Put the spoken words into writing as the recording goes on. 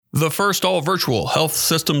The first all-virtual Health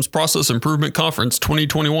Systems Process Improvement Conference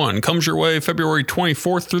 2021 comes your way February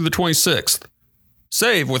 24th through the 26th.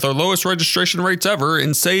 Save with our lowest registration rates ever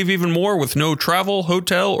and save even more with no travel,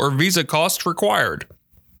 hotel, or visa costs required.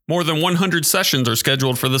 More than 100 sessions are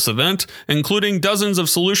scheduled for this event, including dozens of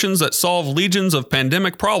solutions that solve legions of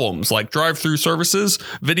pandemic problems like drive-through services,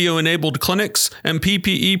 video-enabled clinics, and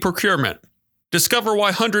PPE procurement. Discover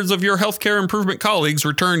why hundreds of your healthcare improvement colleagues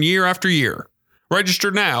return year after year.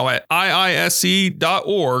 Register now at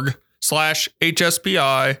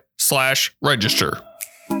iisc.org/HSPI/register.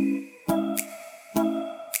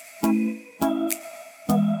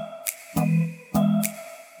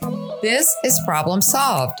 This is Problem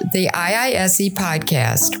Solved, the IISE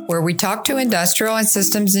podcast, where we talk to industrial and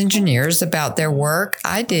systems engineers about their work,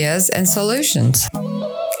 ideas, and solutions.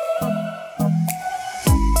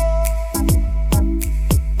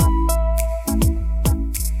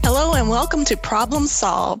 Hello and welcome to Problem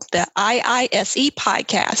Solved, the IISE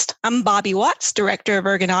podcast. I'm Bobby Watts, Director of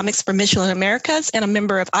Ergonomics for Michelin Americas and a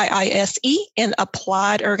member of IISE and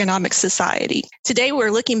Applied Ergonomics Society. Today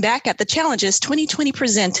we're looking back at the challenges 2020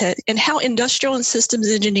 presented and how industrial and systems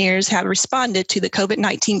engineers have responded to the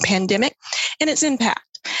COVID-19 pandemic and its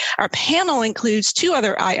impact. Our panel includes two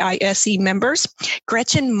other IISE members,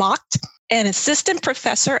 Gretchen Macht, an assistant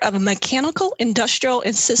professor of mechanical, industrial,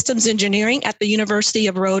 and systems engineering at the University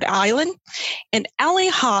of Rhode Island, and Ali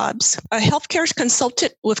Hobbs, a healthcare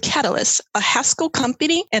consultant with Catalyst, a Haskell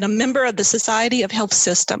company and a member of the Society of Health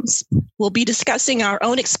Systems. We'll be discussing our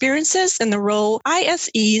own experiences and the role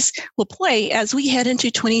ISEs will play as we head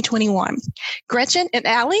into 2021. Gretchen and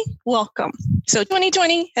Ali, welcome. So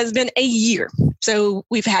 2020 has been a year. So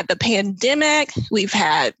we've had the pandemic, we've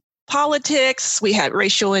had politics, we had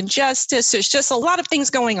racial injustice. There's just a lot of things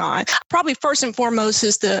going on. Probably first and foremost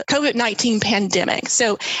is the COVID-19 pandemic.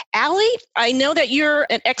 So Ali, I know that you're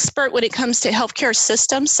an expert when it comes to healthcare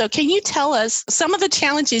systems. So can you tell us some of the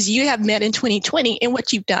challenges you have met in 2020 and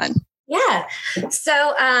what you've done? Yeah.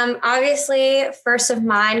 So obviously, first of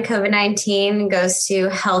mind, COVID-19 goes to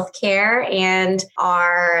healthcare and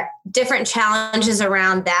our different challenges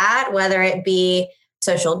around that, whether it be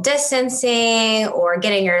social distancing or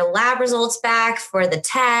getting your lab results back for the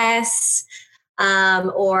tests,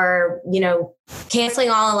 or, canceling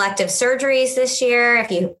all elective surgeries this year. If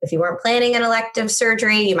you weren't planning an elective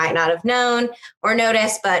surgery, you might not have known or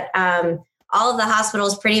noticed, but all of the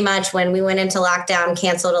hospitals pretty much when we went into lockdown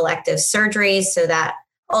canceled elective surgeries. So that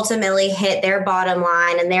ultimately hit their bottom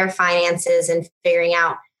line and their finances and figuring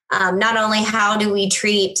out not only how do we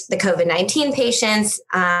treat the COVID-19 patients,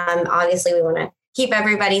 obviously we want to keep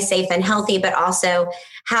everybody safe and healthy, but also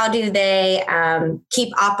how do they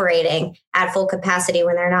keep operating at full capacity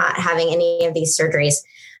when they're not having any of these surgeries.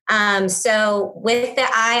 So with the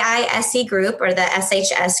IISE group or the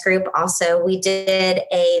SHS group also, we did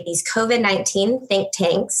these COVID-19 think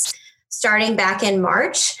tanks starting back in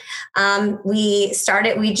March. We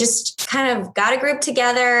just kind of got a group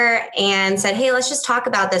together and said, hey, let's just talk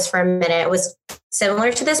about this for a minute. It was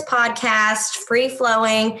similar to this podcast, free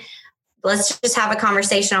flowing. Let's just have a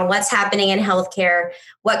conversation on what's happening in healthcare.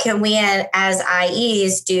 What can we as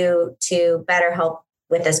IEs do to better help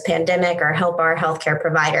with this pandemic or help our healthcare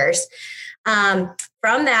providers? From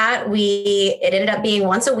that, it ended up being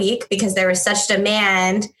once a week because there was such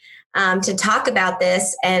demand to talk about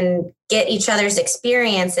this and get each other's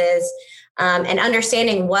experiences and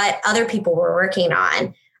understanding what other people were working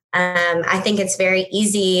on. I think it's very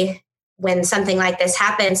easy when something like this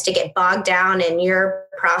happens to get bogged down in your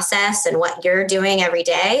process and what you're doing every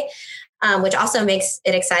day, which also makes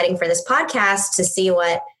it exciting for this podcast to see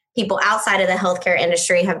what people outside of the healthcare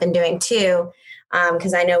industry have been doing too,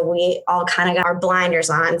 because I know we all kind of got our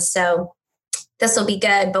blinders on. So this will be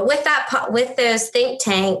good. But with those think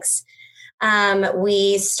tanks,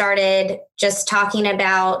 we started just talking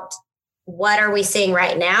about what are we seeing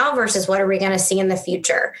right now versus what are we going to see in the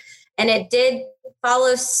future. And it did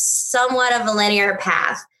follow somewhat of a linear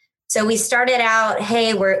path. So we started out,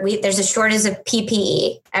 hey, there's a shortage of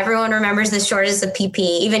PPE. Everyone remembers the shortage of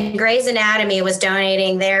PPE. Even Grey's Anatomy was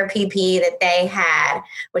donating their PPE that they had,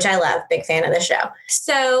 which I love, big fan of the show.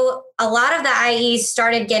 So a lot of the IEs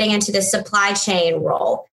started getting into the supply chain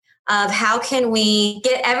role of how can we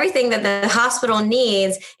get everything that the hospital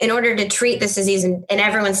needs in order to treat this disease and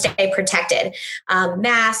everyone stay protected.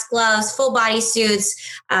 Masks, gloves, full body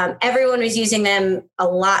suits. Everyone was using them a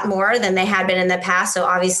lot more than they had been in the past. So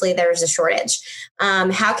obviously there's a shortage.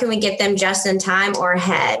 How can we get them just in time or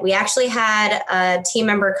ahead? We actually had a team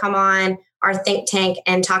member come on our think tank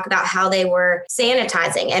and talk about how they were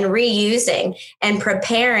sanitizing and reusing and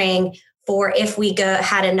preparing for if we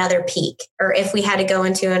had another peak, or if we had to go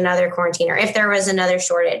into another quarantine, or if there was another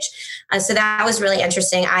shortage. So that was really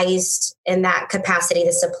interesting. I used in that capacity,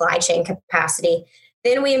 the supply chain capacity.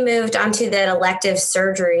 Then we moved onto the elective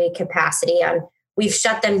surgery capacity. We've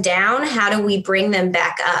shut them down. How do we bring them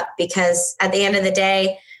back up? Because at the end of the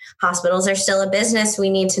day, hospitals are still a business.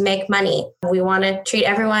 We need to make money. We want to treat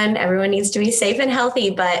everyone. Everyone needs to be safe and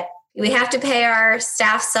healthy, but we have to pay our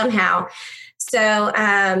staff somehow. So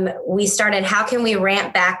we started, how can we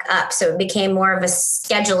ramp back up? So it became more of a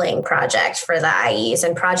scheduling project for the IEs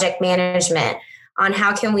and project management on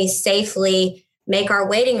how can we safely make our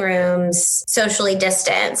waiting rooms socially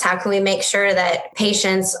distanced? How can we make sure that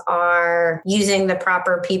patients are using the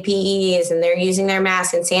proper PPEs and they're using their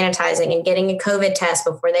masks and sanitizing and getting a COVID test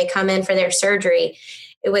before they come in for their surgery?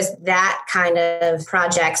 It was that kind of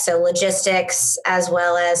project. So logistics as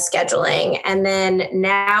well as scheduling. And then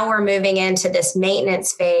now we're moving into this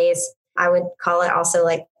maintenance phase. I would call it also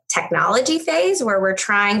like technology phase, where we're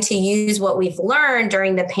trying to use what we've learned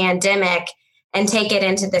during the pandemic and take it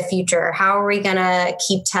into the future. How are we going to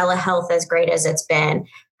keep telehealth as great as it's been?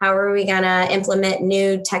 How are we going to implement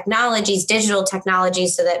new technologies, digital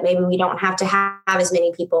technologies, so that maybe we don't have to have as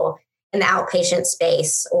many people in the outpatient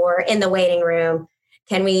space or in the waiting room?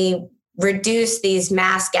 Can we reduce these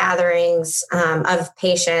mass gatherings of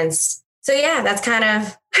patients? So yeah, that's kind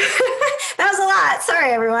of, that was a lot.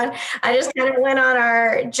 Sorry, everyone. I just kind of went on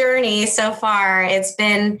our journey so far. It's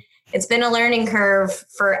been a learning curve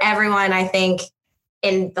for everyone, I think,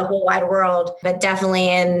 in the whole wide world, but definitely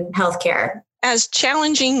in healthcare. As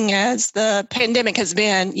challenging as the pandemic has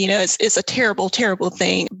been, it's a terrible, terrible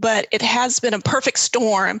thing, but it has been a perfect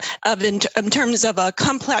storm in terms of a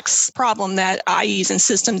complex problem that IEs and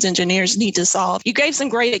systems engineers need to solve. You gave some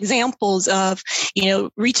great examples of,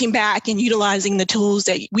 reaching back and utilizing the tools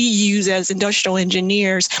that we use as industrial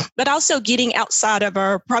engineers, but also getting outside of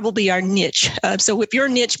our niche. So with your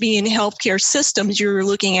niche being healthcare systems, you're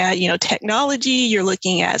looking at, technology, you're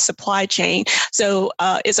looking at supply chain. So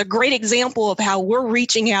it's a great example of how we're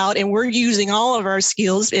reaching out and we're using all of our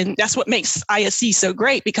skills. And that's what makes ISE so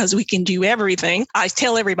great, because we can do everything. I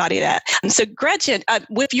tell everybody that. And so Gretchen,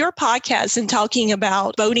 with your podcast and talking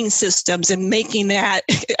about voting systems and making that,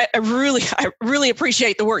 I really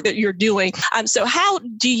appreciate the work that you're doing. So how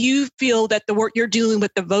do you feel that the work you're doing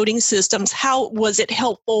with the voting systems, how was it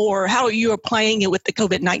helpful, or how are you applying it with the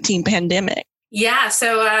COVID-19 pandemic? Yeah.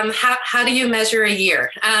 So how do you measure a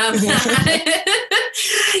year?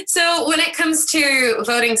 So when it comes to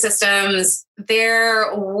voting systems,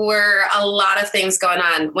 there were a lot of things going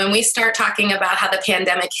on. When we start talking about how the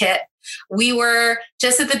pandemic hit, we were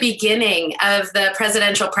just at the beginning of the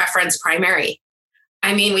presidential preference primary.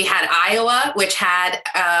 I mean, we had Iowa, which had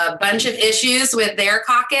a bunch of issues with their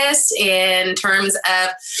caucus in terms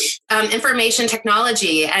of information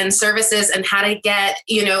technology and services, and how to get,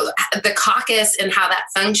 the caucus and how that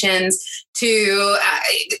functions to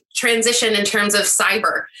transition in terms of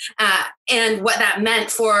cyber and what that meant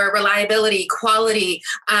for reliability, quality,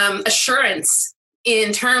 assurance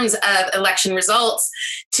in terms of election results,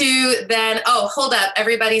 to then, hold up,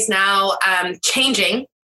 everybody's now changing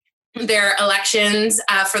their elections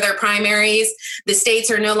for their primaries. The states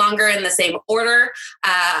are no longer in the same order.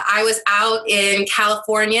 I was out in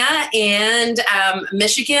California and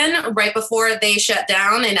Michigan right before they shut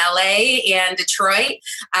down in LA and Detroit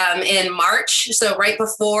in March. So right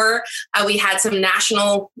before we had some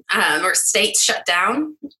national or states shut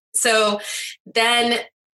down. So then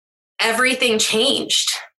everything changed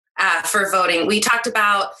for voting. We talked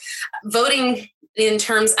about voting in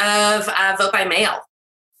terms of vote by mail.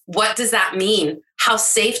 What does that mean? How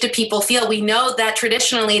safe do people feel? We know that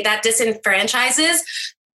traditionally that disenfranchises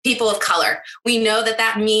people of color. We know that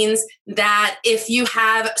that means that if you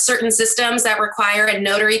have certain systems that require a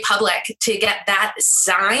notary public to get that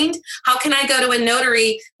signed, how can I go to a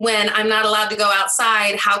notary when I'm not allowed to go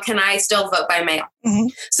outside? How can I still vote by mail? Mm-hmm.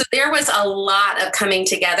 So there was a lot of coming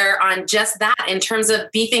together on just that in terms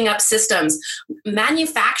of beefing up systems,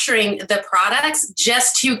 manufacturing the products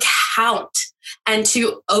just to count and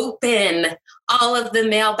to open all of the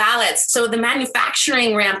mail ballots. So the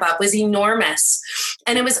manufacturing ramp up was enormous.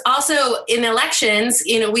 And it was also in elections,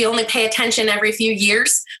 we only pay attention every few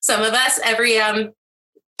years. Some of us every election,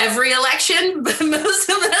 but most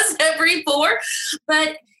of us every 4.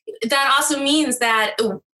 But that also means that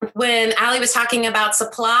when Ali was talking about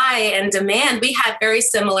supply and demand, we had very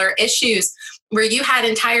similar issues where you had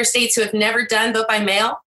entire states who have never done vote by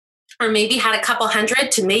mail, or maybe had a couple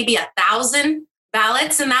hundred to maybe 1,000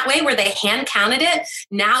 ballots in that way, where they hand counted it,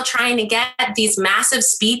 now trying to get these massive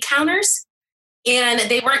speed counters. and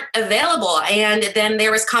they weren't available. And then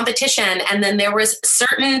there was competition. And then there was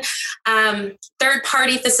certain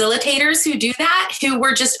third-party facilitators who do that, who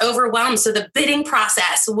were just overwhelmed. So the bidding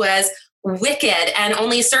process was wicked, and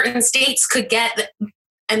only certain states could get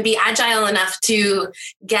and be agile enough to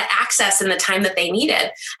get access in the time that they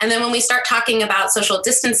needed. And then when we start talking about social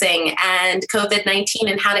distancing and COVID-19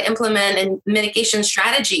 and how to implement and mitigation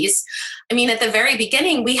strategies, I mean, at the very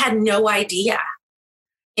beginning, we had no idea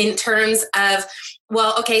in terms of,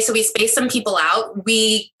 well, okay, so we space some people out.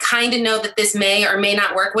 We kind of know that this may or may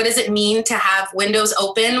not work. What does it mean to have windows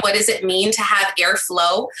open? What does it mean to have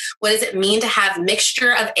airflow? What does it mean to have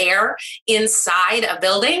mixture of air inside a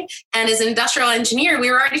building? And as an industrial engineer, we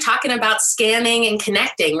were already talking about scanning and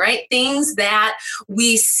connecting, right? Things that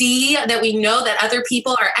we see, that we know that other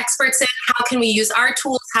people are experts in. How can we use our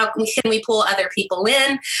tools? How can we pull other people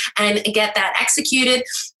in and get that executed?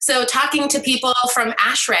 So talking to people from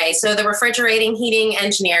ASHRAE, so the refrigerating heating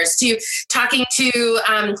engineers, to talking to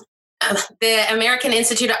the American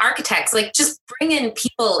Institute of Architects, like just bringing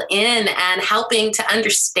people in and helping to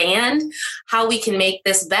understand how we can make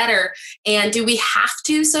this better. And do we have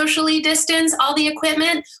to socially distance all the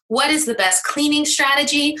equipment? What is the best cleaning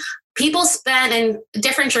strategy? People spend, in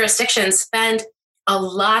different jurisdictions, spend a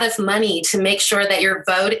lot of money to make sure that your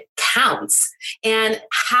vote counts and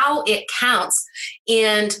how it counts.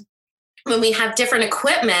 And when we have different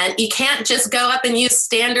equipment, you can't just go up and use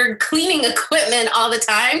standard cleaning equipment all the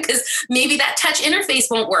time, because maybe that touch interface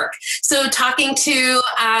won't work. So talking to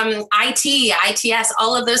IT, ITS,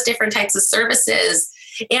 all of those different types of services.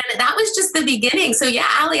 And that was just the beginning. So yeah,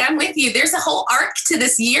 Ali, I'm with you. There's a whole arc to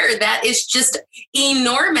this year that is just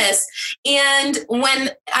enormous. And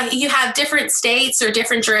when you have different states or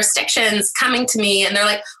different jurisdictions coming to me and they're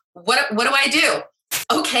like, what do I do?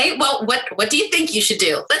 Okay, well, what do you think you should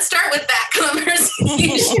do? Let's start with that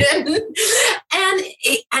conversation.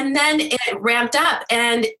 and then it ramped up.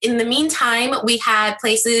 And in the meantime, we had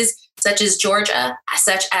places such as Georgia,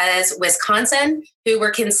 such as Wisconsin, who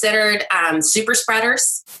were considered super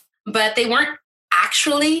spreaders, but they weren't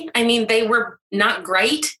actually, I mean, they were not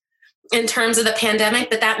great in terms of the pandemic,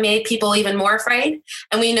 but that made people even more afraid.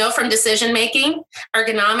 And we know from decision-making,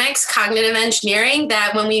 ergonomics, cognitive engineering,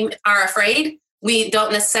 that when we are afraid, we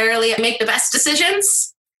don't necessarily make the best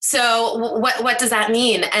decisions. So what does that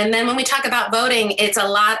mean? And then when we talk about voting, it's a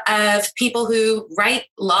lot of people who write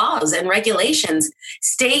laws and regulations.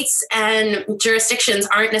 States and jurisdictions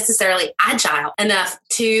aren't necessarily agile enough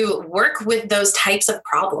to work with those types of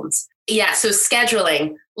problems. Yeah, so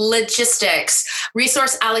scheduling, logistics,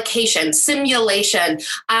 resource allocation, simulation,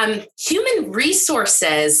 human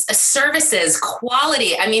resources, services,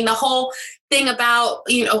 quality. I mean, the whole thing about,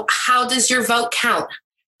 how does your vote count?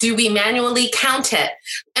 Do we manually count it?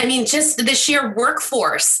 I mean, just the sheer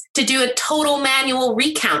workforce to do a total manual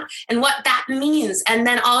recount and what that means. And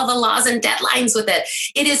then all the laws and deadlines with it.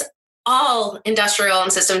 It is all industrial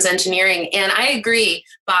and systems engineering. And I agree,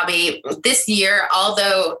 Bobby, this year,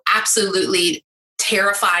 although absolutely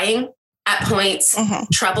terrifying at points,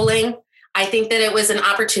 troubling, I think that it was an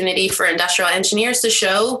opportunity for industrial engineers to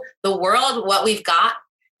show the world what we've got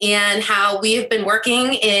and how we have been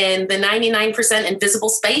working in the 99% invisible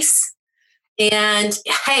space. And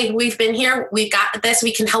hey, we've been here, we've got this,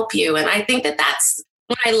 we can help you. And I think that that's,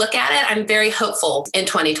 when I look at it, I'm very hopeful in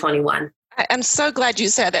 2021. I'm so glad you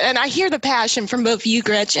said that. And I hear the passion from both you,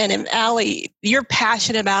 Gretchen, and Ali. You're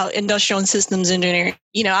passionate about industrial and systems engineering.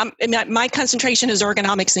 My concentration is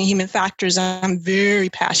ergonomics and human factors. I'm very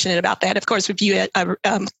passionate about that. Of course, with you,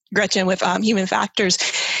 Gretchen, with human factors.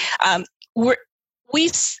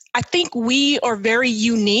 I think we are very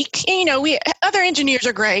unique. Other engineers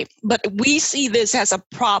are great, but we see this as a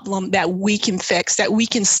problem that we can fix, that we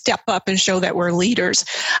can step up and show that we're leaders.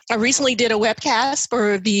 I recently did a webcast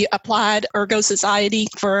for the Applied Ergo Society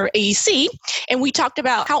for AEC, and we talked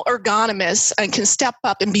about how ergonomists can step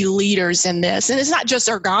up and be leaders in this. And it's not just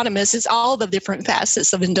ergonomists, it's all the different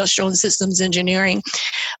facets of industrial and systems engineering.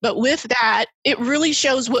 But with that, it really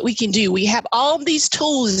shows what we can do. We have all of these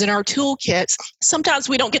tools in our toolkits. Sometimes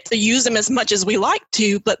we don't get to use them as much as we like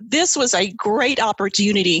to, but this was a great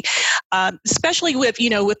opportunity, especially with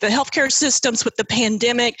the healthcare systems, with the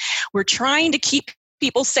pandemic. We're trying to keep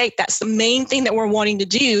people safe. That's the main thing that we're wanting to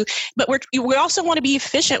do. But we also want to be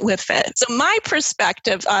efficient with it. So my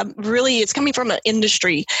perspective really is coming from an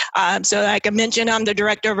industry. So like I mentioned, I'm the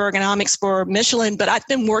director of ergonomics for Michelin, but I've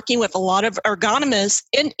been working with a lot of ergonomists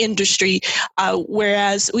in industry,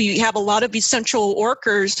 whereas we have a lot of essential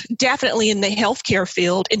workers definitely in the healthcare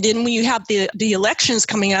field. And then when you have the elections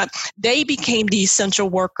coming up, they became the essential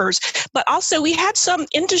workers. But also we had some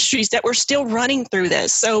industries that were still running through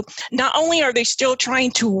this. So not only are they still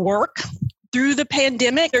trying to work through the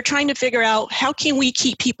pandemic, they're trying to figure out how can we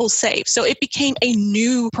keep people safe. So it became a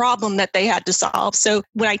new problem that they had to solve. So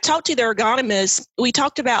when I talked to the ergonomists, we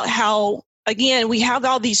talked about how, again, we have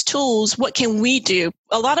all these tools. What can we do?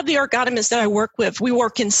 A lot of the ergonomists that I work with, we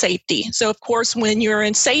work in safety. So of course, when you're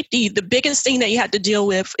in safety, the biggest thing that you had to deal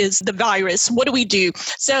with is the virus. What do we do?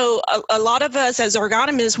 So a lot of us as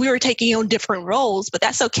ergonomists, we were taking on different roles, but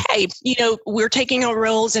that's okay. We're taking on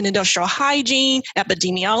roles in industrial hygiene,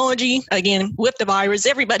 epidemiology. Again, with the virus,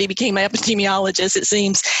 everybody became an epidemiologist, it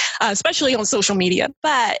seems, especially on social media.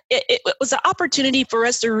 But it was an opportunity for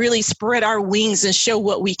us to really spread our wings and show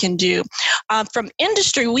what we can do. From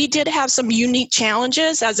industry, we did have some unique challenges.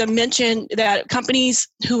 As I mentioned, that companies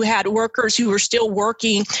who had workers who were still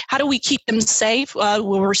working, how do we keep them safe?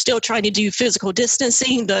 We're still trying to do physical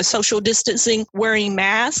distancing, the social distancing, wearing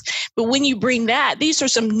masks. But when you bring that, these are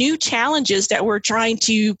some new challenges that we're trying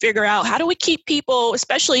to figure out. How do we keep people,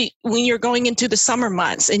 especially when you're going into the summer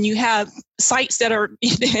months and you have sites that are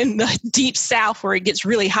in the deep south where it gets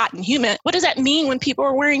really hot and humid? What does that mean when people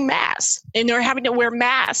are wearing masks and they're having to wear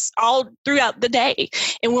masks all throughout the day?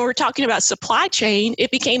 And when we're talking about supply chain, it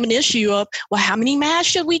became an issue of, well, how many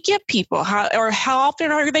masks should we give people? How often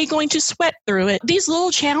are they going to sweat through it? These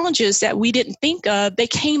little challenges that we didn't think of, they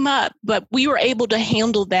came up, but we were able to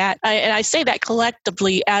handle that. And I say that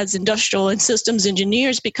collectively as industrial and systems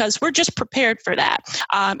engineers because we're just prepared for that.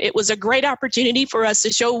 It was a great opportunity for us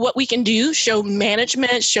to show what we can do, show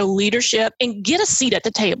management, show leadership, and get a seat at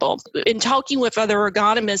the table. In talking with other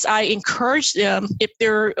ergonomists, I encourage them, if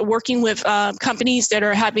they're working with companies that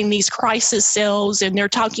are having these crisis cells and they're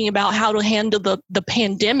talking about how to handle the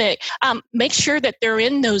pandemic, make sure that they're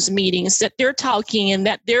in those meetings, that they're talking and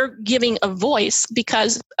that they're giving a voice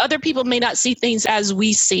because other people may not see things as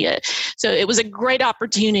we see it. So it was a great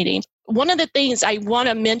opportunity. One of the things I want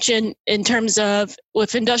to mention in terms of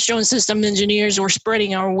with industrial and system engineers, we're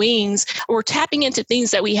spreading our wings, we're tapping into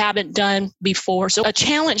things that we haven't done before. So a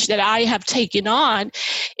challenge that I have taken on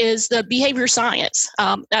is the behavior science.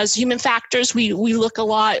 As human factors, we look a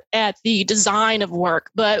lot at the design of work,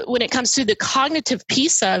 but when it comes to the cognitive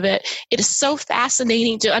piece of it, it is so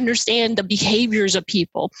fascinating to understand the behaviors of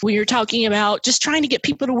people. When you're talking about just trying to get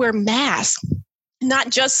people to wear masks,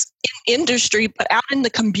 not just in industry, but out in the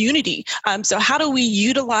community. So how do we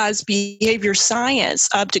utilize behavior science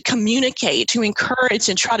to communicate, to encourage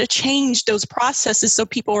and try to change those processes so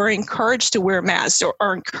people are encouraged to wear masks or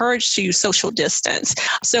are encouraged to social distance?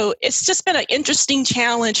 So it's just been an interesting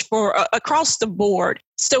challenge for across the board.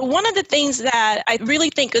 So one of the things that I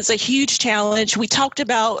really think is a huge challenge, we talked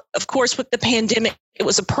about, of course, with the pandemic, it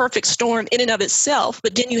was a perfect storm in and of itself.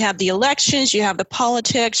 But then you have the elections, you have the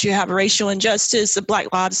politics, you have racial injustice, the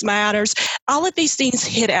Black Lives Matters. All of these things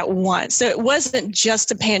hit at once. So it wasn't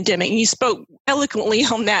just a pandemic. And you spoke eloquently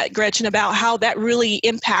on that, Gretchen, about how that really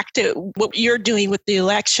impacted what you're doing with the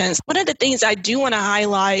elections. One of the things I do want to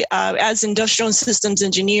highlight as industrial and systems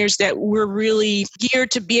engineers that we're really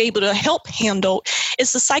geared to be able to help handle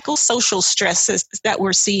is the psychosocial stresses that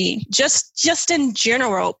we're seeing. Just in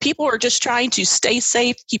general, people are just trying to stay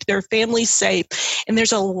safe, keep their families safe. And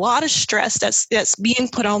there's a lot of stress that's being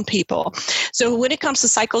put on people. So when it comes to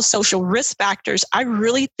psychosocial risk factors, I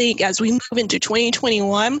really think as we move into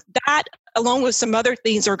 2021, that along with some other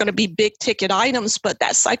things are going to be big ticket items, but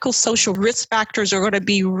that psychosocial risk factors are going to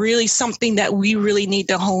be really something that we really need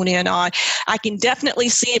to hone in on. I can definitely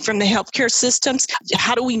see it from the healthcare systems.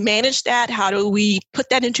 How do we manage that? How do we put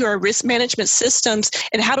that into our risk management systems?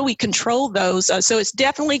 And how do we control those? So it's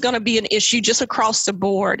definitely going to be an issue just across the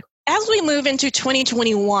board. As we move into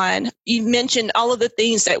 2021, you mentioned all of the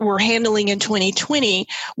things that we're handling in 2020.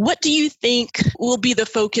 What do you think will be the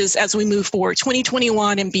focus as we move forward,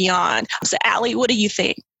 2021 and beyond? So, Allie, what do you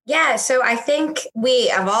think? Yeah, so I think we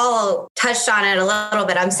have all touched on it a little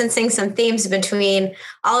bit. I'm sensing some themes between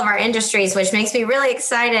all of our industries, which makes me really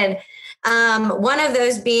excited. One of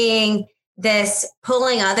those being this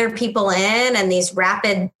pulling other people in and these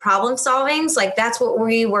rapid problem solvings. Like that's what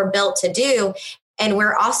we were built to do. And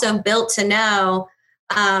we're also built to know,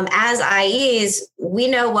 as IEs, we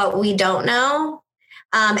know what we don't know.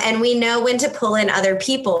 And we know when to pull in other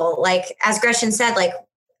people. Like, as Gretchen said, like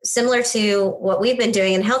similar to what we've been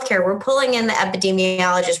doing in healthcare, we're pulling in the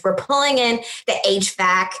epidemiologists, we're pulling in the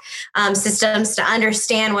HVAC systems to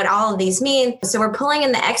understand what all of these mean. So we're pulling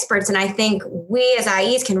in the experts. And I think we as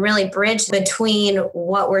IEs can really bridge between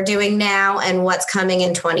what we're doing now and what's coming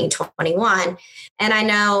in 2021. And I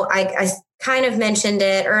know I kind of mentioned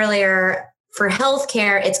it earlier. For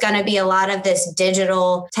healthcare, it's going to be a lot of this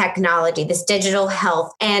digital technology, this digital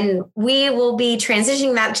health. And we will be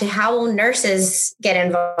transitioning that to how will nurses get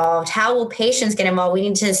involved? How will patients get involved? We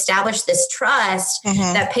need to establish this trust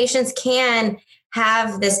that patients can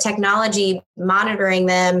have this technology monitoring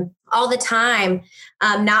them all the time,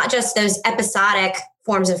 not just those episodic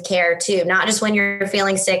forms of care too, not just when you're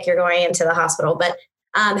feeling sick, you're going into the hospital, but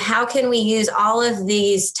how can we use all of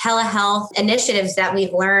these telehealth initiatives that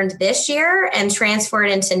we've learned this year and transfer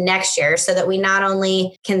it into next year so that we not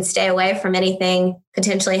only can stay away from anything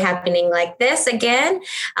potentially happening like this again,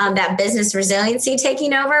 that business resiliency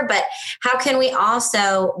taking over, but how can we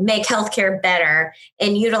also make healthcare better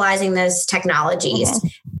in utilizing those technologies?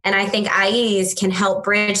 And I think IEs can help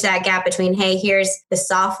bridge that gap between, hey, here's the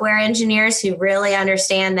software engineers who really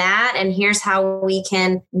understand that, and here's how we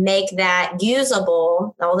can make that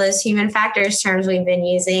usable, all those human factors terms we've been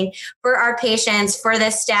using for our patients, for the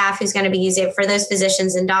staff who's going to be using it, for those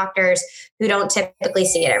physicians and doctors who don't typically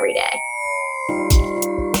see it every day.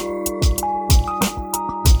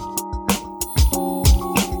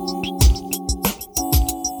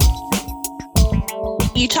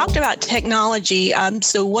 You talked about technology.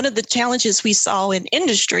 So one of the challenges we saw in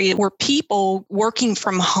industry were people working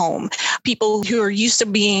from home, people who are used to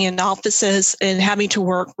being in offices and having to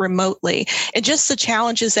work remotely, and just the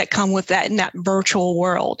challenges that come with that in that virtual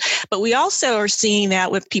world. But we also are seeing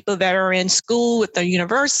that with people that are in school, with the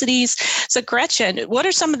universities. So Gretchen, what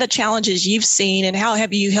are some of the challenges you've seen, and how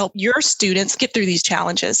have you helped your students get through these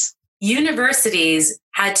challenges? Universities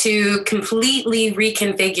had to completely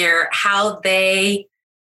reconfigure how they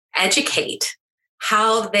educate,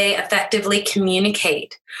 how they effectively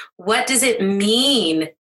communicate. What does it mean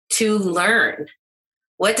to learn?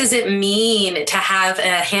 What does it mean to have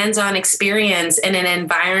a hands-on experience in an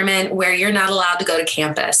environment where you're not allowed to go to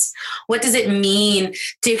campus? What does it mean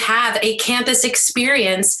to have a campus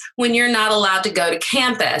experience when you're not allowed to go to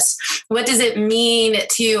campus? What does it mean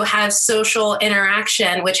to have social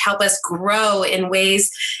interaction, which help us grow in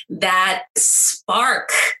ways that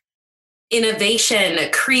spark innovation,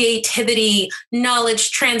 creativity,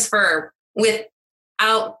 knowledge transfer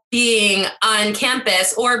without being on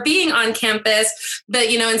campus, or being on campus, but,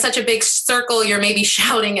 in such a big circle, you're maybe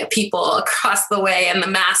shouting at people across the way and the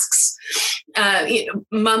masks,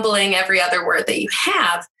 mumbling every other word that you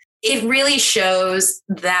have. It really shows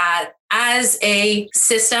that as a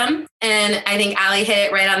system, and I think Ali hit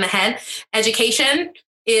it right on the head, education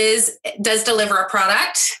does deliver a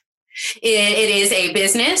product. It is a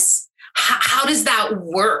business. How does that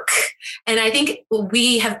work? And I think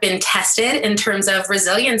we have been tested in terms of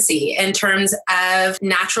resiliency, in terms of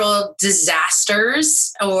natural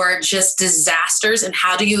disasters or just disasters, and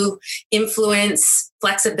how do you influence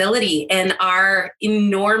flexibility in our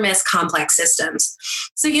enormous complex systems.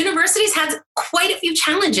 So universities had quite a few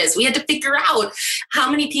challenges. We had to figure out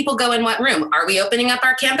how many people go in what room. Are we opening up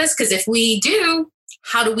our campus? Because if we do,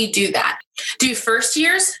 how do we do that? Do first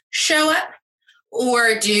years show up?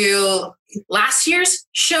 Or do last year's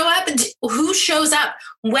show up? Who shows up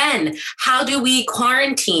when? How do we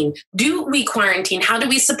quarantine? Do we quarantine? How do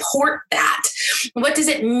we support that? What does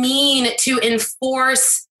it mean to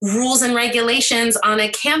enforce rules and regulations on a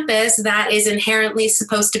campus that is inherently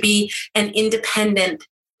supposed to be an independent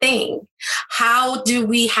thing? How do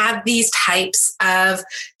we have these types of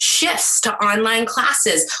shifts to online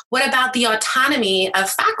classes? What about the autonomy of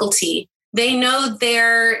faculty? They know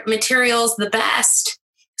their materials the best.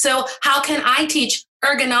 So how can I teach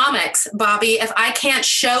ergonomics, Bobby, if I can't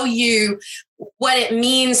show you what it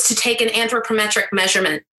means to take an anthropometric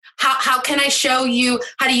measurement? How can I show you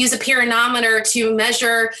how to use a pyranometer to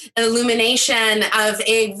measure illumination of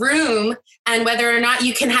a room and whether or not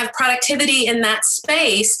you can have productivity in that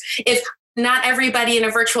space if not everybody in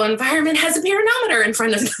a virtual environment has a pyranometer in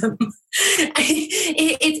front of them?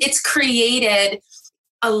 It's created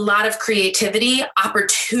a lot of creativity,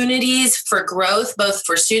 opportunities for growth, both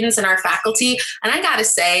for students and our faculty. And I got to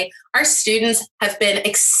say, our students have been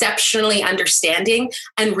exceptionally understanding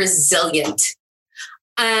and resilient.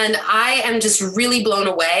 And I am just really blown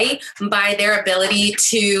away by their ability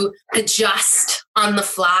to adjust on the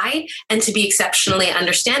fly and to be exceptionally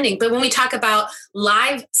understanding. But when we talk about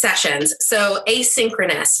live sessions, so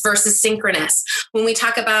asynchronous versus synchronous, when we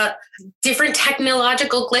talk about different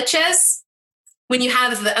technological glitches, when you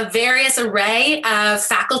have a various array of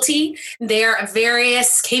faculty, their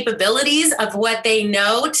various capabilities of what they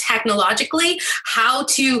know technologically, how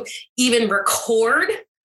to even record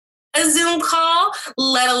a Zoom call,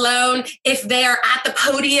 let alone if they are at the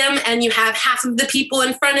podium and you have half of the people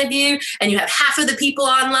in front of you and you have half of the people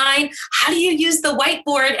online, how do you use the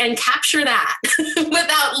whiteboard and capture that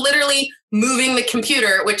without literally moving the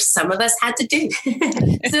computer, which some of us had to do.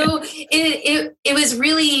 So it was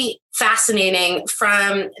really fascinating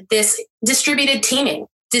from this distributed teaming,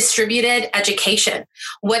 distributed education.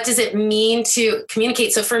 What does it mean to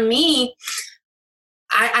communicate? So for me,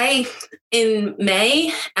 I in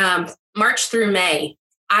May, March through May,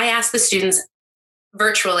 I asked the students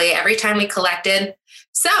virtually every time we collected,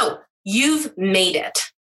 so you've made it.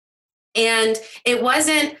 And it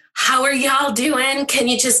wasn't, how are y'all doing? Can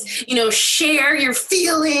you just, share your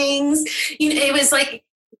feelings? It was like,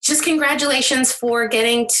 just congratulations for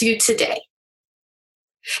getting to today.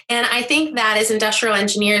 And I think that as industrial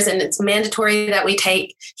engineers, and it's mandatory that we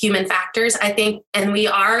take human factors, I think, and we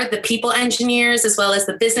are the people engineers as well as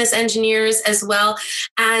the business engineers, as well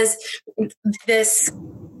as this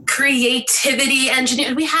creativity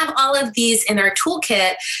engineer. We have all of these in our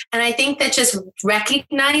toolkit. And I think that just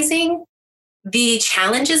recognizing the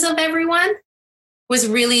challenges of everyone was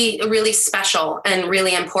really, really special and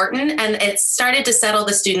really important. And it started to settle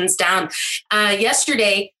the students down.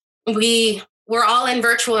 Yesterday, we're all in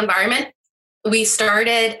virtual environment. We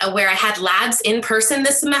started where I had labs in person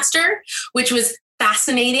this semester, which was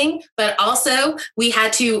fascinating, but also we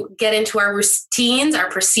had to get into our routines,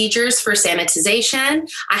 our procedures for sanitization.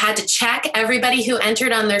 I had to check everybody who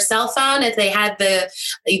entered on their cell phone if they had the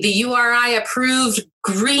URI approved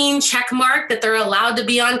green check mark that they're allowed to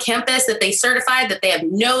be on campus, that they certified that they have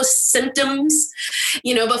no symptoms,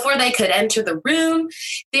 before they could enter the room.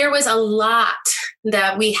 There was a lot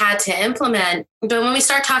that we had to implement. But when we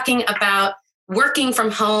start talking about working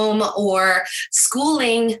from home or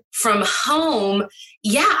schooling from home,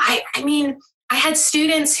 I had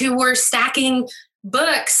students who were stacking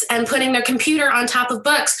books and putting their computer on top of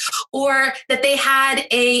books, or that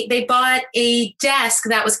they bought a desk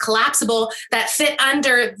that was collapsible that fit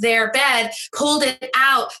under their bed, pulled it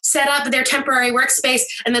out, set up their temporary workspace,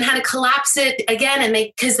 and then had to collapse it again. And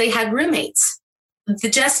because they had roommates,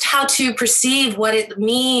 just how to perceive what it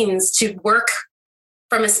means to work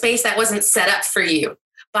from a space that wasn't set up for you.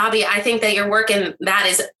 Bobby, I think that your work in that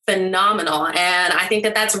is phenomenal. And I think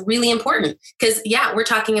that that's really important because, we're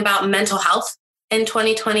talking about mental health in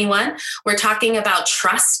 2021. We're talking about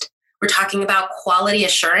trust. We're talking about quality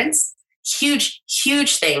assurance, huge,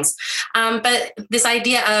 huge things. But this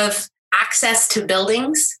idea of access to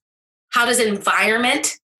buildings, how does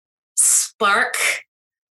environment spark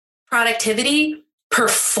productivity,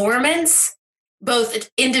 performance, both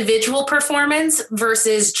individual performance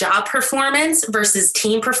versus job performance versus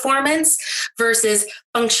team performance versus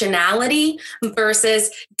functionality versus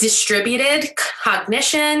distributed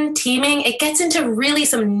cognition, teaming. It gets into really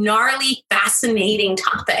some gnarly, fascinating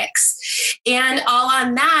topics. And all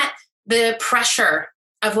on that, the pressure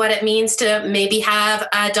of what it means to maybe have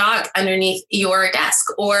a dog underneath your desk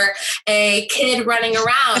or a kid running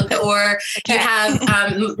around, or you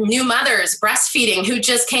have new mothers breastfeeding who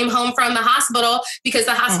just came home from the hospital because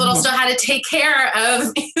the hospital still had to take care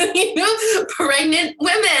of pregnant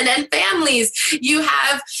women and families. You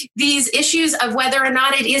have these issues of whether or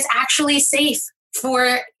not it is actually safe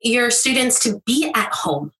for your students to be at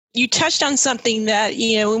home. You touched on something that,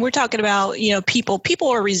 when we're talking about, people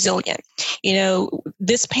are resilient.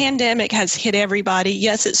 This pandemic has hit everybody.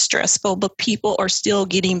 Yes, it's stressful, but people are still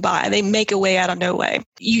getting by. They make a way out of no way.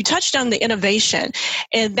 You touched on the innovation,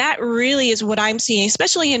 and that really is what I'm seeing,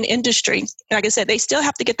 especially in industry. Like I said, they still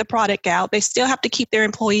have to get the product out. They still have to keep their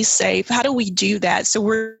employees safe. How do we do that? So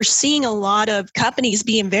we're seeing a lot of companies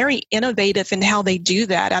being very innovative in how they do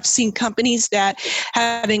that. I've seen companies that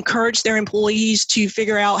have encouraged their employees to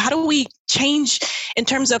figure out, how do we change in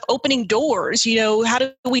terms of opening doors? How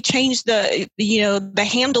do we change the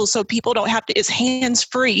handles so people don't have to, it's hands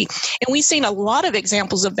free. And we've seen a lot of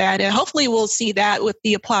examples of that. And hopefully we'll see that with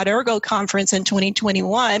the Applied Ergo Conference in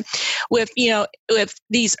 2021 with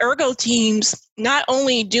these ergo teams not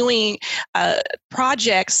only doing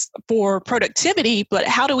projects for productivity, but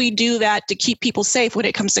how do we do that to keep people safe when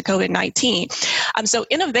it comes to COVID-19? So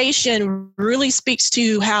innovation really speaks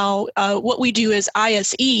to how what we do as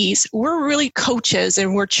ISEs, we're really coaches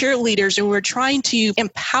and we're cheerleaders, and we're trying to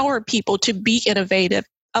empower people to be innovative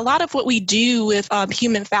a lot of what we do with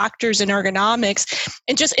human factors and ergonomics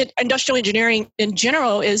and just industrial engineering in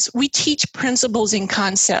general is we teach principles and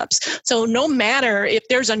concepts. So no matter if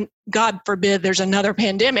God forbid, there's another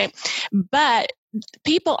pandemic, but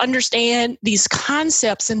people understand these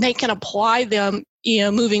concepts and they can apply them,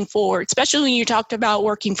 moving forward, especially when you talked about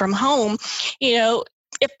working from home.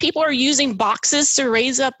 If people are using boxes to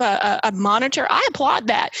raise up a monitor, I applaud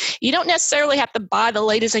that. You don't necessarily have to buy the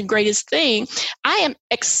latest and greatest thing. I am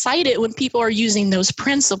excited when people are using those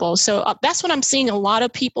principles. So that's what I'm seeing a lot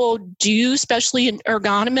of people do, especially in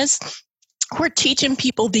ergonomists. We're teaching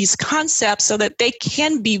people these concepts so that they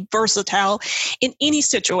can be versatile in any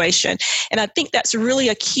situation. And I think that's really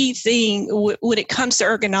a key thing when it comes to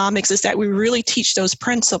ergonomics, is that we really teach those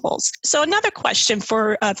principles. So another question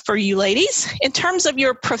for you ladies, in terms of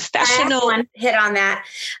your professional... I have one hit on that.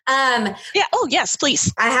 Yeah. Oh, yes,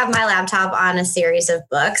 please. I have my laptop on a series of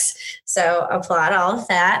books, so applaud all of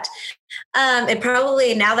that. It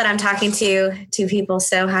probably, now that I'm talking to people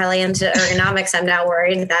so highly into ergonomics, I'm now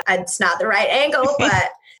worried that it's not the right angle. But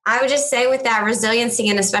I would just say with that resiliency,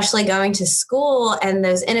 and especially going to school and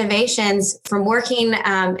those innovations from working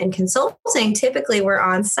in consulting, typically we're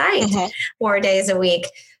on site 4 days a week.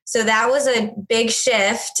 So that was a big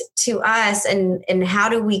shift to us. And how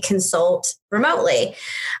do we consult remotely?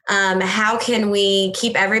 How can we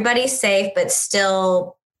keep everybody safe, but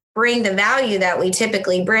still bring the value that we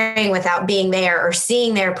typically bring without being there or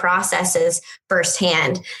seeing their processes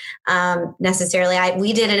firsthand necessarily?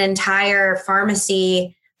 We did an entire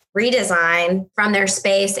pharmacy redesign from their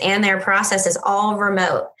space and their processes, all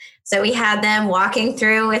remote. So we had them walking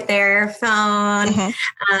through with their phone,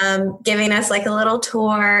 giving us like a little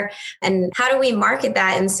tour. And how do we market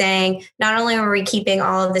that and saying, not only are we keeping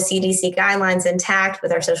all of the CDC guidelines intact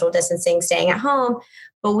with our social distancing, staying at home,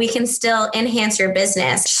 but we can still enhance your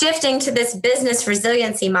business. Shifting to this business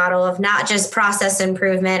resiliency model of not just process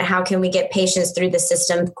improvement, how can we get patients through the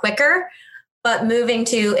system quicker, but moving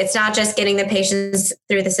to, it's not just getting the patients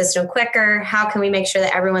through the system quicker. How can we make sure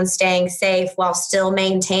that everyone's staying safe while still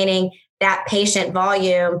maintaining that patient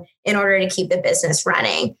volume in order to keep the business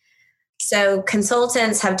running? So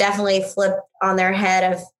consultants have definitely flipped on their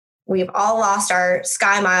head of, we've all lost our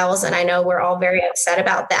Sky Miles, and I know we're all very upset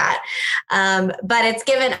about that. But it's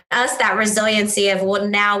given us that resiliency of, well,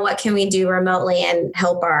 now what can we do remotely and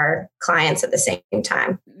help our clients at the same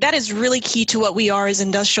time? That is really key to what we are as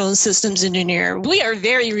industrial and systems engineer. We are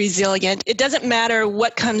very resilient. It doesn't matter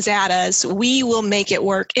what comes at us. We will make it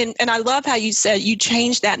work. And I love how you said you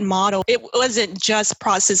changed that model. It wasn't just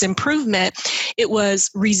process improvement. It was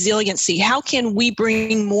resiliency. How can we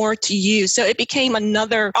bring more to you? So it became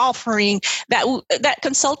another offering that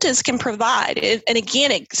consultants can provide. And again,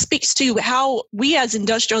 it speaks to how we as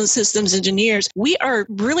industrial and systems engineers, we are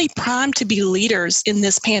really primed to be leaders in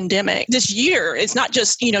this pandemic. This year, it's not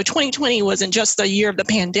just, 2020 wasn't just the year of the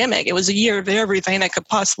pandemic. It was a year of everything that could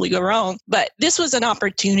possibly go wrong. But this was an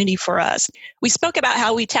opportunity for us. We spoke about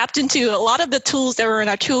how we tapped into a lot of the tools that were in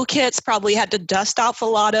our toolkits, probably had to dust off a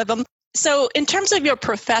lot of them. So in terms of your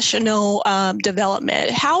professional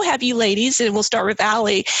development, how have you ladies, and we'll start with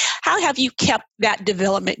Allie, how have you kept that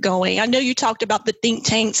development going? I know you talked about the think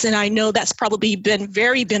tanks, and I know that's probably been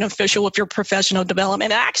very beneficial with your professional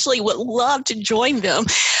development. I actually would love to join them.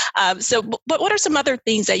 But what are some other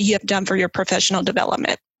things that you have done for your professional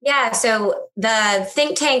development? Yeah, so the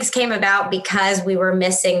think tanks came about because we were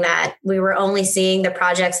missing that. We were only seeing the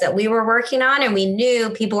projects that we were working on, and we knew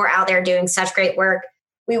people were out there doing such great work.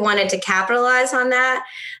 We wanted to capitalize on that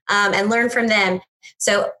and learn from them.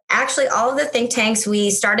 So actually, all of the think tanks, we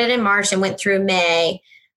started in March and went through May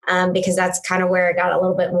because that's kind of where it got a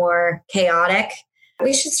little bit more chaotic.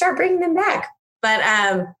 We should start bringing them back. But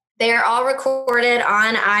they are all recorded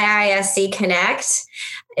on IISC Connect.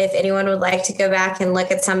 If anyone would like to go back and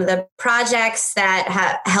look at some of the projects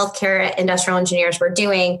that healthcare industrial engineers were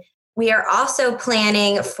doing. We are also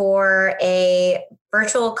planning for a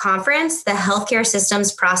virtual conference, the Healthcare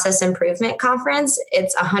Systems Process Improvement Conference.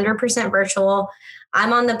 It's 100% virtual.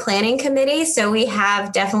 I'm on the planning committee, so we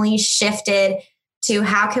have definitely shifted to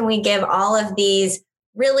how can we give all of these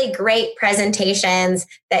really great presentations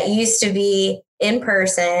that used to be in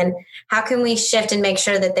person. How can we shift and make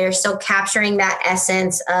sure that they're still capturing that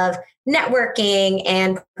essence of networking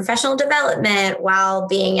and professional development while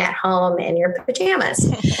being at home in your pajamas?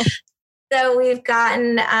 So we've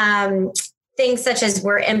gotten things such as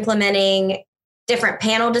we're implementing different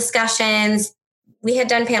panel discussions. We had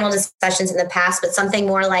done panel discussions in the past, but something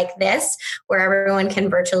more like this, where everyone can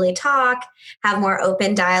virtually talk, have more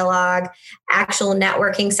open dialogue, actual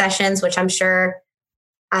networking sessions, which I'm sure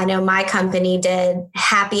I know my company did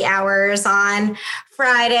happy hours on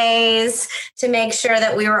Fridays to make sure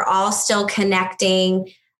that we were all still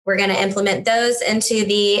connecting. We're going to implement those into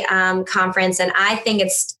the conference. And I think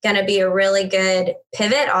it's going to be a really good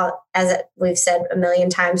pivot, as we've said a million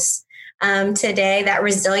times today. That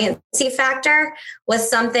resiliency factor was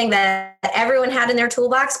something that everyone had in their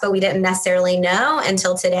toolbox, but we didn't necessarily know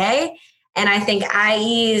until today. And I think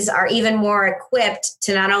IEs are even more equipped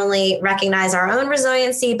to not only recognize our own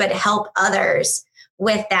resiliency, but help others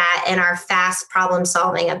with that and our fast problem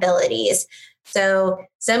solving abilities. So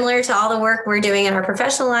similar to all the work we're doing in our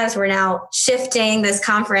professional lives, we're now shifting this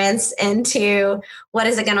conference into what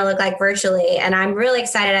is it going to look like virtually. And I'm really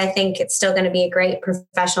excited. I think it's still going to be a great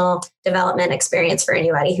professional development experience for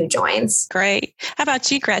anybody who joins. Great. How about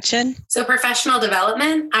you, Gretchen? So professional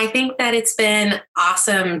development, I think that it's been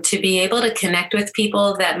awesome to be able to connect with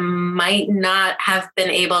people that might not have been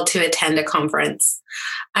able to attend a conference.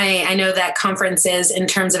 I know that conferences in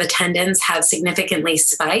terms of attendance have significantly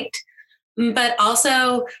spiked. But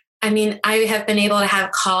also, I have been able to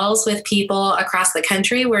have calls with people across the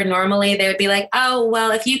country where normally they would be like, oh,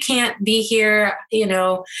 well, if you can't be here,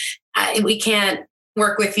 we can't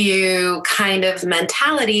work with you kind of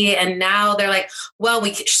mentality. And now they're like, well,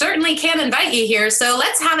 we certainly can invite you here. So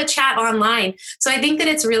let's have a chat online. So I think that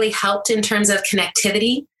it's really helped in terms of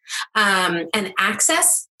connectivity and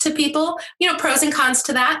access to people, pros and cons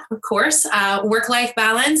to that, of course, work-life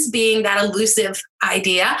balance being that elusive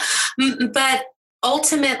idea. But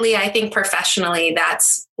ultimately, I think professionally,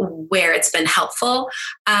 that's where it's been helpful.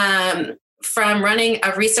 From running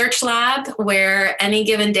a research lab where any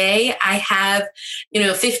given day I have,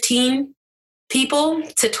 15 people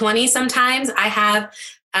to 20 sometimes, I have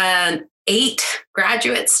 8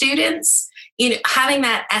 graduate students, having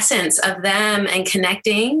that essence of them and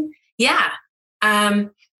connecting. Yeah.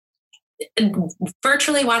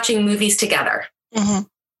 Virtually watching movies together. Mm-hmm.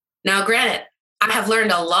 Now, granted, I have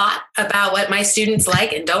learned a lot about what my students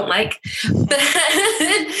like and don't like. But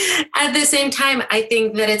at the same time, I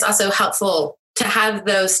think that it's also helpful to have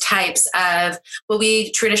those types of what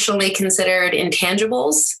we traditionally considered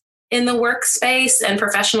intangibles in the workspace and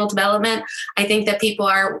professional development. I think that people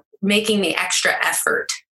are making the extra effort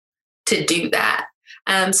to do that.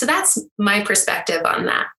 So that's my perspective on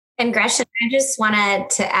that. And Gretchen, I just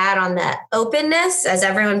wanted to add on the openness, as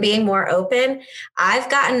everyone being more open. I've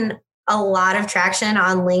gotten a lot of traction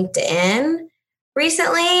on LinkedIn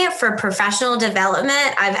recently for professional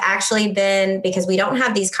development. I've actually been, because we don't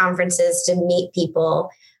have these conferences to meet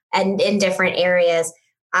people and in different areas,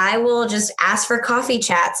 I will just ask for coffee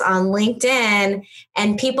chats on LinkedIn.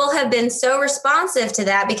 And people have been so responsive to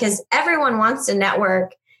that because everyone wants to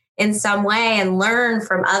network in some way and learn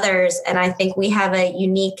from others. And I think we have a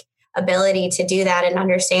unique ability to do that and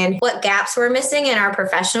understand what gaps we're missing in our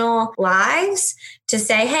professional lives to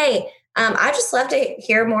say, hey, I just love to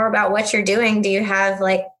hear more about what you're doing. Do you have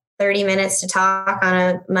like 30 minutes to talk on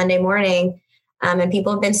a Monday morning? And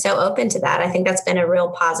people have been so open to that. I think that's been a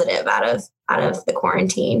real positive out of the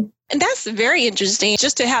quarantine. And that's very interesting,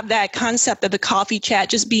 just to have that concept of the coffee chat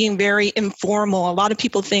just being very informal. A lot of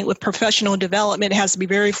people think with professional development, it has to be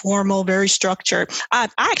very formal, very structured. I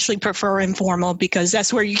actually prefer informal because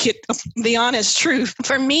that's where you get the honest truth.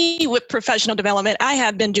 For me, with professional development, I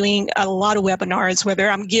have been doing a lot of webinars, whether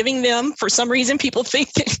I'm giving them, for some reason, people think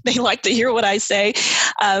they like to hear what I say.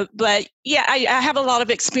 But yeah, I have a lot of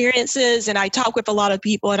experiences and I talk with a lot of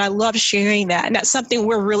people and I love sharing that. And that's something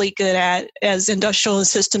we're really good at as industrial and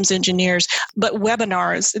systems engineers. But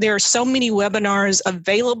webinars, there are so many webinars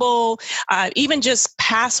available, even just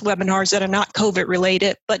past webinars that are not COVID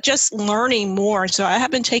related, but just learning more. So I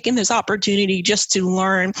have been taking this opportunity just to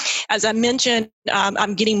learn. As I mentioned,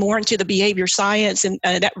 I'm getting more into the behavior science and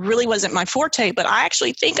that really wasn't my forte, but I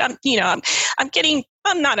actually think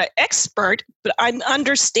I'm not an expert, but I'm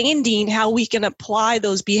understanding how we can apply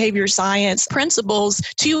those behavior science principles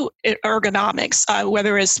to ergonomics,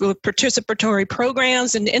 whether it's with participatory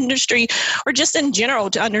programs in the industry or just in general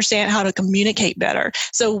to understand how to communicate better.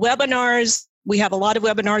 So webinars, we have a lot of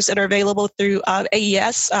webinars that are available through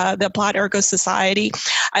AES, the Applied Ergo Society.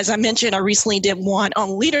 As I mentioned, I recently did one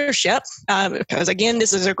on leadership because, again,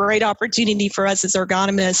 this is a great opportunity for us as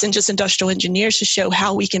ergonomists and just industrial engineers to show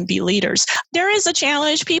how we can be leaders. There is a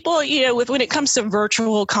challenge, people, when it comes to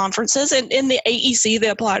virtual conferences, and in the AEC,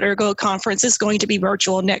 the Applied Ergo Conference is going to be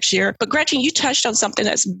virtual next year. But Gretchen, you touched on something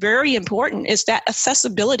that's very important, is that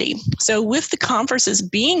accessibility. So with the conferences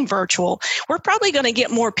being virtual, we're probably going to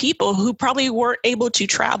get more people who probably weren't able to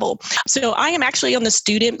travel. So I am actually on the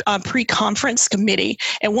student pre-conference committee.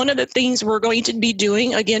 And one of the things we're going to be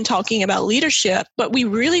doing, again, talking about leadership, but we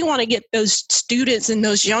really want to get those students and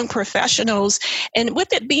those young professionals. And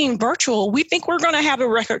with it being virtual, we think we're going to have a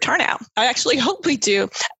record turnout. I actually hope we do.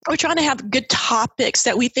 We're trying to have good topics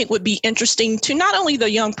that we think would be interesting to not only the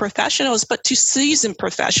young professionals, but to seasoned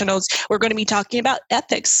professionals. We're going to be talking about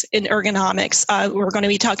ethics in ergonomics. We're going to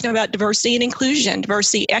be talking about diversity and inclusion,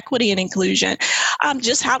 diversity, equity, and inclusion,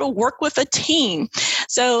 just how to work with a team.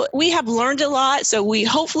 So we have learned a lot. So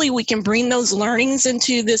hopefully we can bring those learnings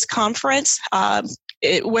into this conference.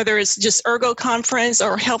 Whether it's just Ergo Conference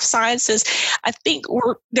or Health Sciences, I think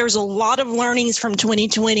there's a lot of learnings from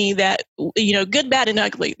 2020 that, good, bad, and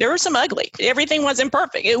ugly. There were some ugly. Everything wasn't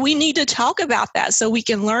perfect. We need to talk about that so we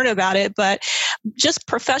can learn about it. But just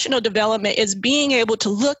professional development is being able to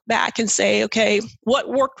look back and say, okay, what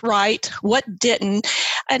worked right, what didn't,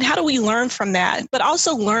 and how do we learn from that? But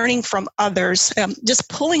also learning from others, just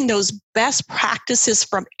pulling those best practices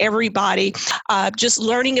from everybody, just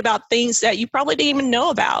learning about things that you probably didn't even know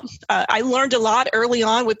about. I learned a lot early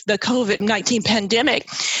on with the COVID-19 pandemic.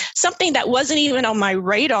 Something that wasn't even on my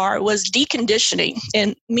radar was deconditioning,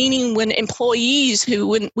 and meaning when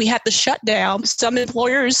we had the shutdown, some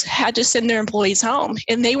employers had to send their employees home,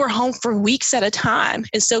 and they were home for weeks at a time.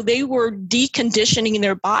 And so they were deconditioning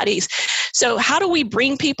their bodies. So how do we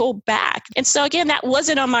bring people back? And so again, that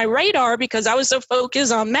wasn't on my radar because I was so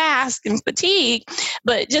focused on masks and fatigue,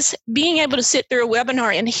 but just being able to sit through a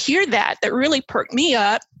webinar and hear that really perked me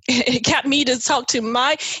up. It got me to talk to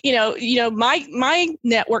my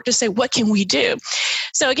network to say, what can we do?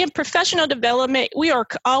 So again, professional development, we are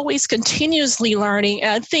always continuously learning.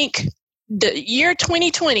 And I think the year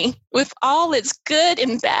 2020, with all its good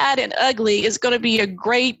and bad and ugly, is going to be a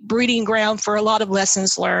great breeding ground for a lot of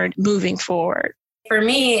lessons learned moving forward. For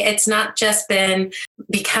me, it's not just been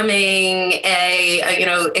becoming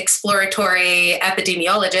a exploratory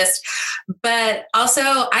epidemiologist, but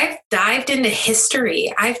also I've dived into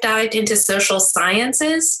history. I've dived into social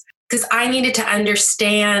sciences because I needed to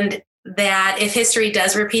understand that if history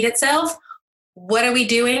does repeat itself, what are we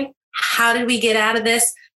doing? How did we get out of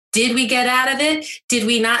this? Did we get out of it? Did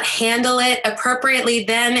we not handle it appropriately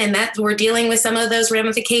then? And that we're dealing with some of those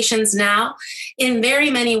ramifications now in very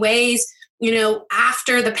many ways.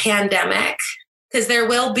 After the pandemic, because there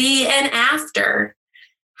will be an after,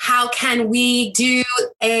 how can we do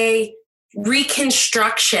a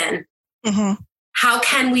reconstruction? Mm-hmm. How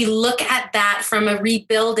can we look at that from a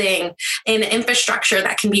rebuilding an infrastructure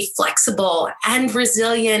that can be flexible and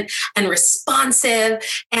resilient and responsive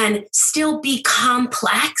and still be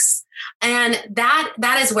complex? And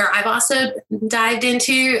that is where I've also dived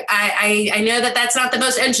into. I know that that's not the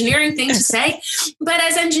most engineering thing to say, but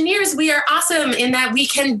as engineers, we are awesome in that we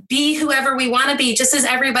can be whoever we want to be, just as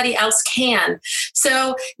everybody else can.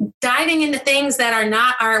 So diving into things that are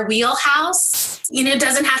not our wheelhouse,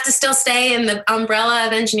 doesn't have to still stay in the umbrella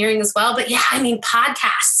of engineering as well. But yeah,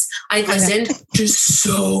 podcasts. I've listened to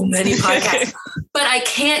so many podcasts, but I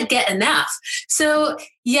can't get enough. So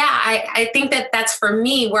yeah, I think that that's for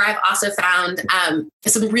me where I've also found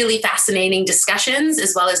some really fascinating discussions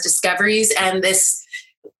as well as discoveries and this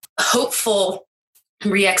hopeful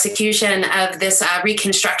re-execution of this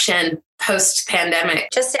reconstruction post-pandemic.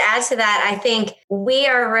 Just to add to that, I think we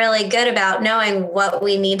are really good about knowing what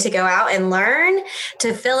we need to go out and learn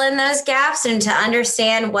to fill in those gaps and to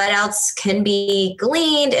understand what else can be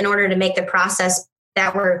gleaned in order to make the process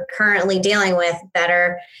that we're currently dealing with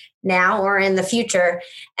better now or in the future.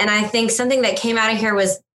 And I think something that came out of here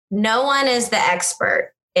was no one is the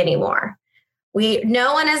expert anymore.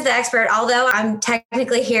 No one is the expert, although I'm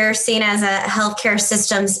technically here seen as a healthcare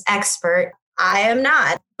systems expert. I am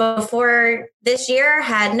not. Before this year,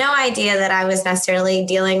 had no idea that I was necessarily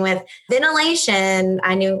dealing with ventilation.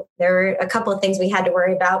 I knew there were a couple of things we had to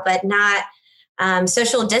worry about, but not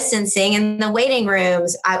social distancing in the waiting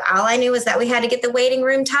rooms. All I knew was that we had to get the waiting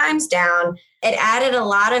room times down. It added a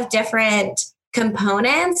lot of different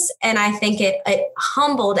components. And I think it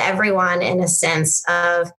humbled everyone in a sense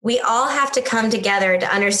of we all have to come together to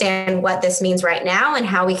understand what this means right now and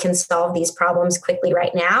how we can solve these problems quickly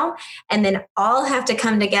right now. And then all have to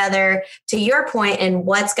come together to your point and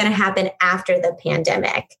what's going to happen after the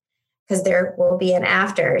pandemic, because there will be an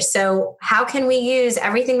after. So how can we use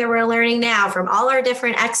everything that we're learning now from all our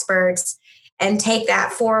different experts and take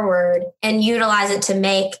that forward and utilize it to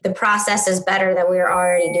make the processes better that we're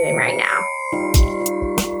already doing right now?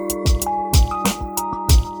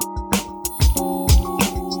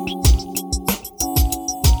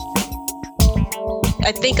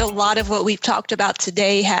 I think a lot of what we've talked about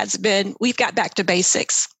today has been, we've got back to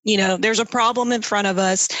basics. There's a problem in front of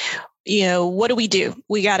us. What do?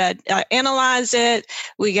 We got to analyze it.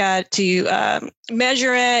 We got to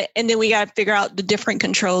measure it. And then we got to figure out the different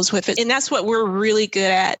controls with it. And that's what we're really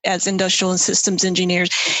good at as industrial and systems engineers.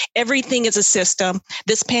 Everything is a system.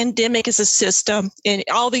 This pandemic is a system in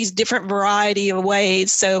all these different variety of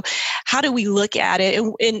ways. So how do we look at it?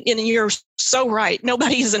 And you're so right.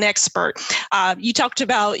 Nobody is an expert. You talked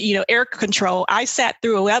about, air control. I sat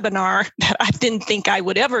through a webinar that I didn't think I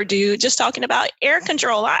would ever do, just talking about air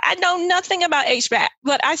control. I know nothing about HVAC,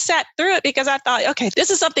 but I sat through it because I thought, okay, this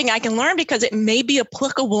is something I can learn because it may be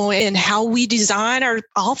applicable in how we design our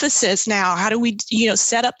offices now. How do we,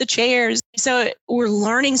 set up the chairs? So we're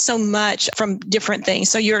learning so much from different things.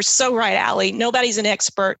 So you're so right, Allie. Nobody's an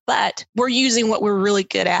expert, but we're using what we're really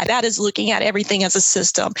good at. That is looking at everything as a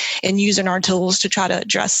system and using our tools to try to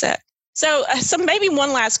address it. So maybe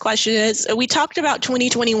one last question is, we talked about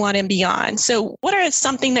 2021 and beyond. So what are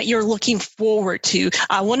something that you're looking forward to?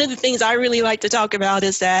 One of the things I really like to talk about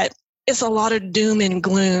is that it's a lot of doom and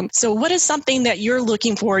gloom. So what is something that you're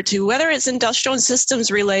looking forward to, whether it's industrial and systems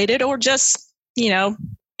related or just,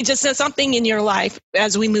 just something in your life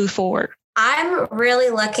as we move forward? I'm really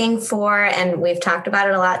looking for, and we've talked about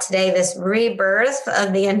it a lot today, this rebirth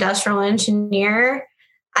of the industrial engineer.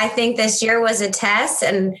 I think this year was a test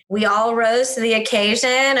and we all rose to the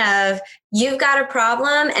occasion of, you've got a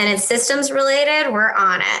problem and it's systems related, we're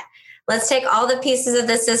on it. Let's take all the pieces of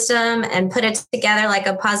the system and put it together like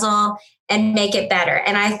a puzzle and make it better.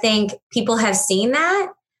 And I think people have seen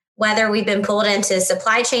that, whether we've been pulled into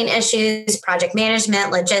supply chain issues, project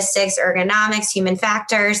management, logistics, ergonomics, human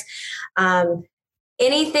factors,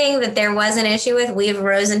 anything that there was an issue with, we've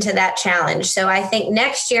risen to that challenge. So I think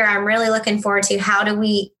next year, I'm really looking forward to how do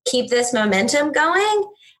we keep this momentum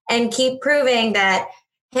going and keep proving that,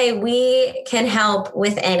 hey, we can help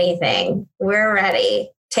with anything. We're ready.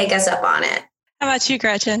 Take us up on it. How about you,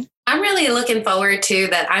 Gretchen? I'm really looking forward to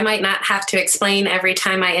that. I might not have to explain every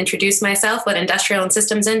time I introduce myself what industrial and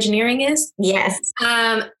systems engineering is. Yes.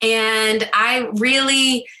 And I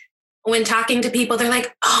really, when talking to people, they're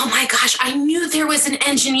like, oh my gosh, I knew there was an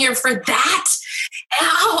engineer for that.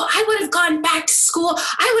 Oh, I would have gone back to school.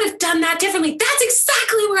 I would have done that differently. That's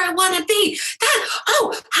exactly where I want to be.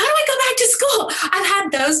 How do I go back to school? I've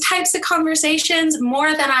had those types of conversations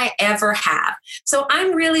more than I ever have. So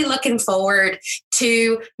I'm really looking forward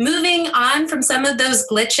to moving on from some of those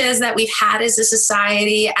glitches that we've had as a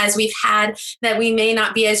society, as we've had that we may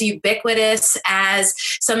not be as ubiquitous as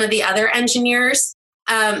some of the other engineers.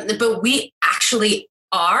 But we actually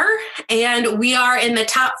are, and we are in the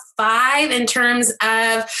top 5 in terms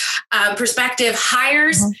of prospective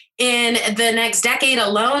hires in the next decade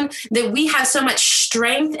alone, that we have so much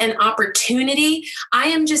strength and opportunity. I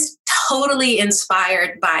am just totally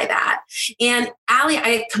inspired by that. And Allie,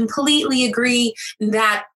 I completely agree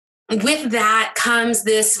that with that comes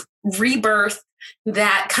this rebirth,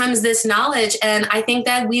 that comes this knowledge. And I think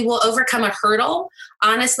that we will overcome a hurdle,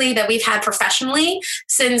 honestly, that we've had professionally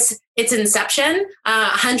since its inception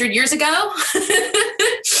 100 years ago,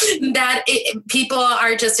 that people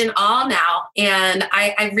are just in awe now. And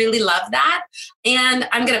I really love that. And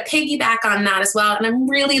I'm going to piggyback on that as well. And I'm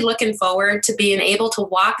really looking forward to being able to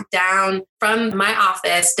walk down from my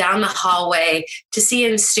office, down the hallway, to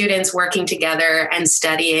seeing students working together and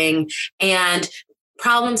studying and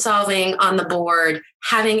problem solving on the board,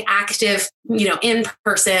 having active, in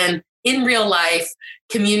person, in real life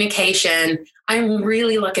communication. I'm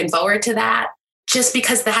really looking forward to that, just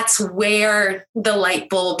because that's where the light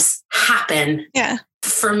bulbs happen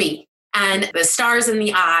for me. And the stars in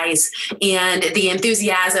the eyes and the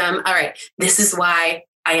enthusiasm. All right, this is why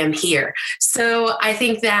I am here. So I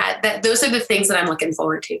think that those are the things that I'm looking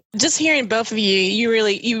forward to. Just hearing both of you, you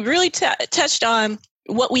really touched on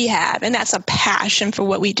what we have, and that's a passion for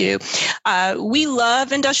what we do. We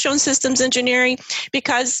love industrial and systems engineering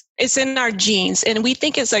because it's in our genes, and we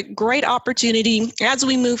think it's a great opportunity as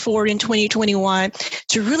we move forward in 2021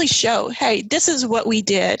 to really show, hey, this is what we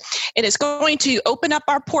did. And it's going to open up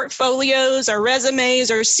our portfolios, our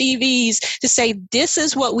resumes, our CVs to say, this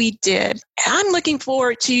is what we did. And I'm looking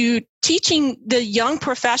forward to teaching the young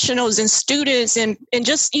professionals and students and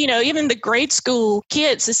just, even the grade school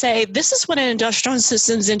kids to say, this is what an industrial and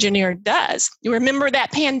systems engineer does. You remember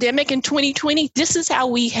that pandemic in 2020? This is how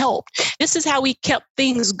we helped. This is how we kept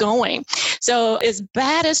things going. So as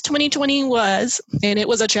bad as 2020 was, and it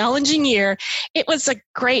was a challenging year, it was a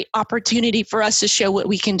great opportunity for us to show what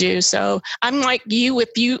we can do. So I'm like you, with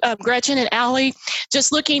you, Gretchen and Allie,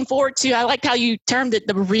 just looking forward to, I liked how you termed it,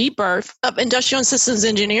 the rebirth of industrial and systems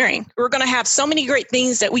engineering. We're going to have so many great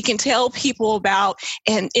things that we can tell people about.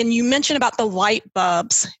 And you mentioned about the light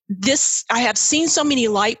bulbs. I have seen so many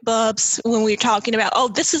light bulbs when we're talking about, oh,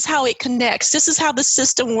 this is how it connects. This is how the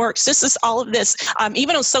system works. This is all of this.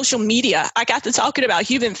 Even on social media, I got to talking about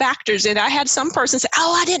human factors, and I had some person say,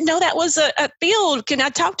 oh, I didn't know that was a field. Can I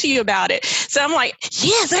talk to you about it? So I'm like,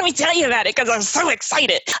 yes, let me tell you about it because I'm so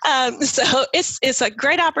excited. So it's a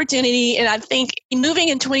great opportunity. And I think moving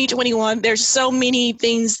in 2021, there's so many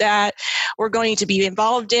things that we're going to be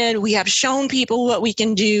involved in. We have shown people what we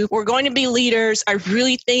can do. We're going to be leaders. I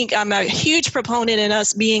really think I'm a huge proponent in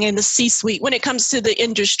us being in the C-suite when it comes to the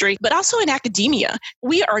industry, but also in academia.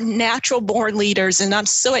 We are natural born leaders, and I'm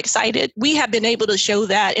so excited. We have been able to show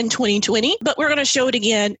that in 2020, but we're going to show it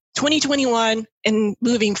again 2021 and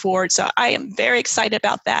moving forward. So I am very excited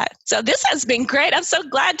about that. So this has been great. I'm so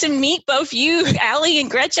glad to meet both you, Allie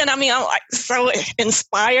and Gretchen. I mean, I'm like so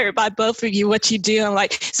inspired by both of you, what you do. I'm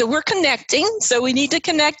like, so we're connecting. So we need to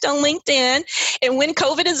connect on LinkedIn. And when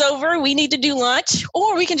COVID is over, we need to do lunch,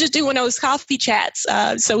 or we can just do one of those coffee chats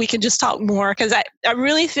so we can just talk more. Because I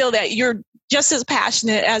really feel that you're just as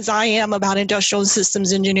passionate as I am about industrial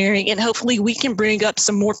systems engineering. And hopefully we can bring up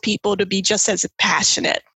some more people to be just as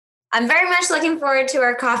passionate. I'm very much looking forward to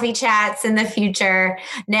our coffee chats in the future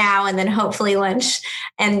now, and then hopefully lunch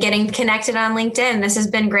and getting connected on LinkedIn. This has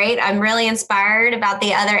been great. I'm really inspired about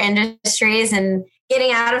the other industries and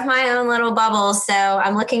getting out of my own little bubble. So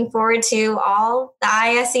I'm looking forward to all the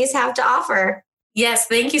ISEs have to offer. Yes,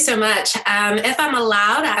 thank you so much. If I'm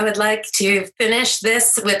allowed, I would like to finish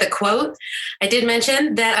this with a quote. I did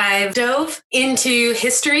mention that I've dove into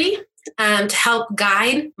history to help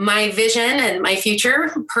guide my vision and my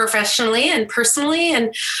future professionally and personally.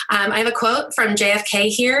 And I have a quote from JFK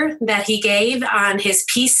here that he gave on his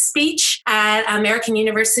peace speech at American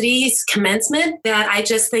University's commencement that I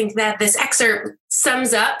just think that this excerpt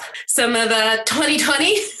sums up some of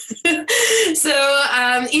 2020. So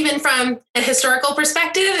even from a historical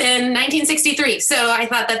perspective in 1963. So I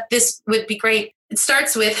thought that this would be great. It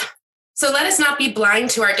starts with, so let us not be blind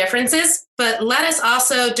to our differences, but let us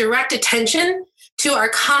also direct attention to our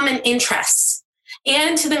common interests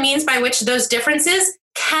and to the means by which those differences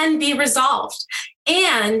can be resolved.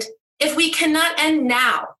 And if we cannot end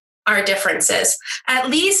now our differences, at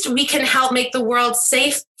least we can help make the world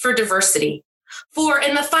safe for diversity. For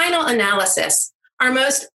in the final analysis, our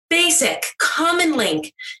most basic common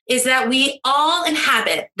link is that we all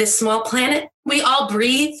inhabit this small planet. We all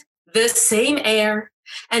breathe the same air.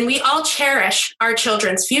 And we all cherish our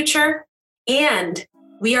children's future, and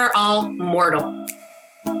we are all mortal.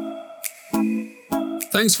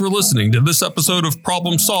 Thanks for listening to this episode of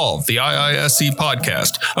Problem Solved, the IISE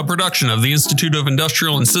podcast, a production of the Institute of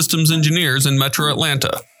Industrial and Systems Engineers in Metro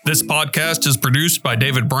Atlanta. This podcast is produced by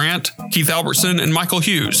David Brandt, Keith Albertson, and Michael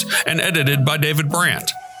Hughes, and edited by David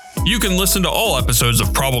Brandt. You can listen to all episodes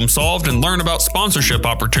of Problem Solved and learn about sponsorship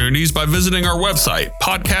opportunities by visiting our website,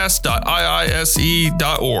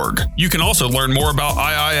 podcast.iise.org. You can also learn more about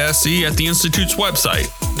IISE at the Institute's website,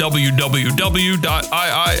 www.iise.org.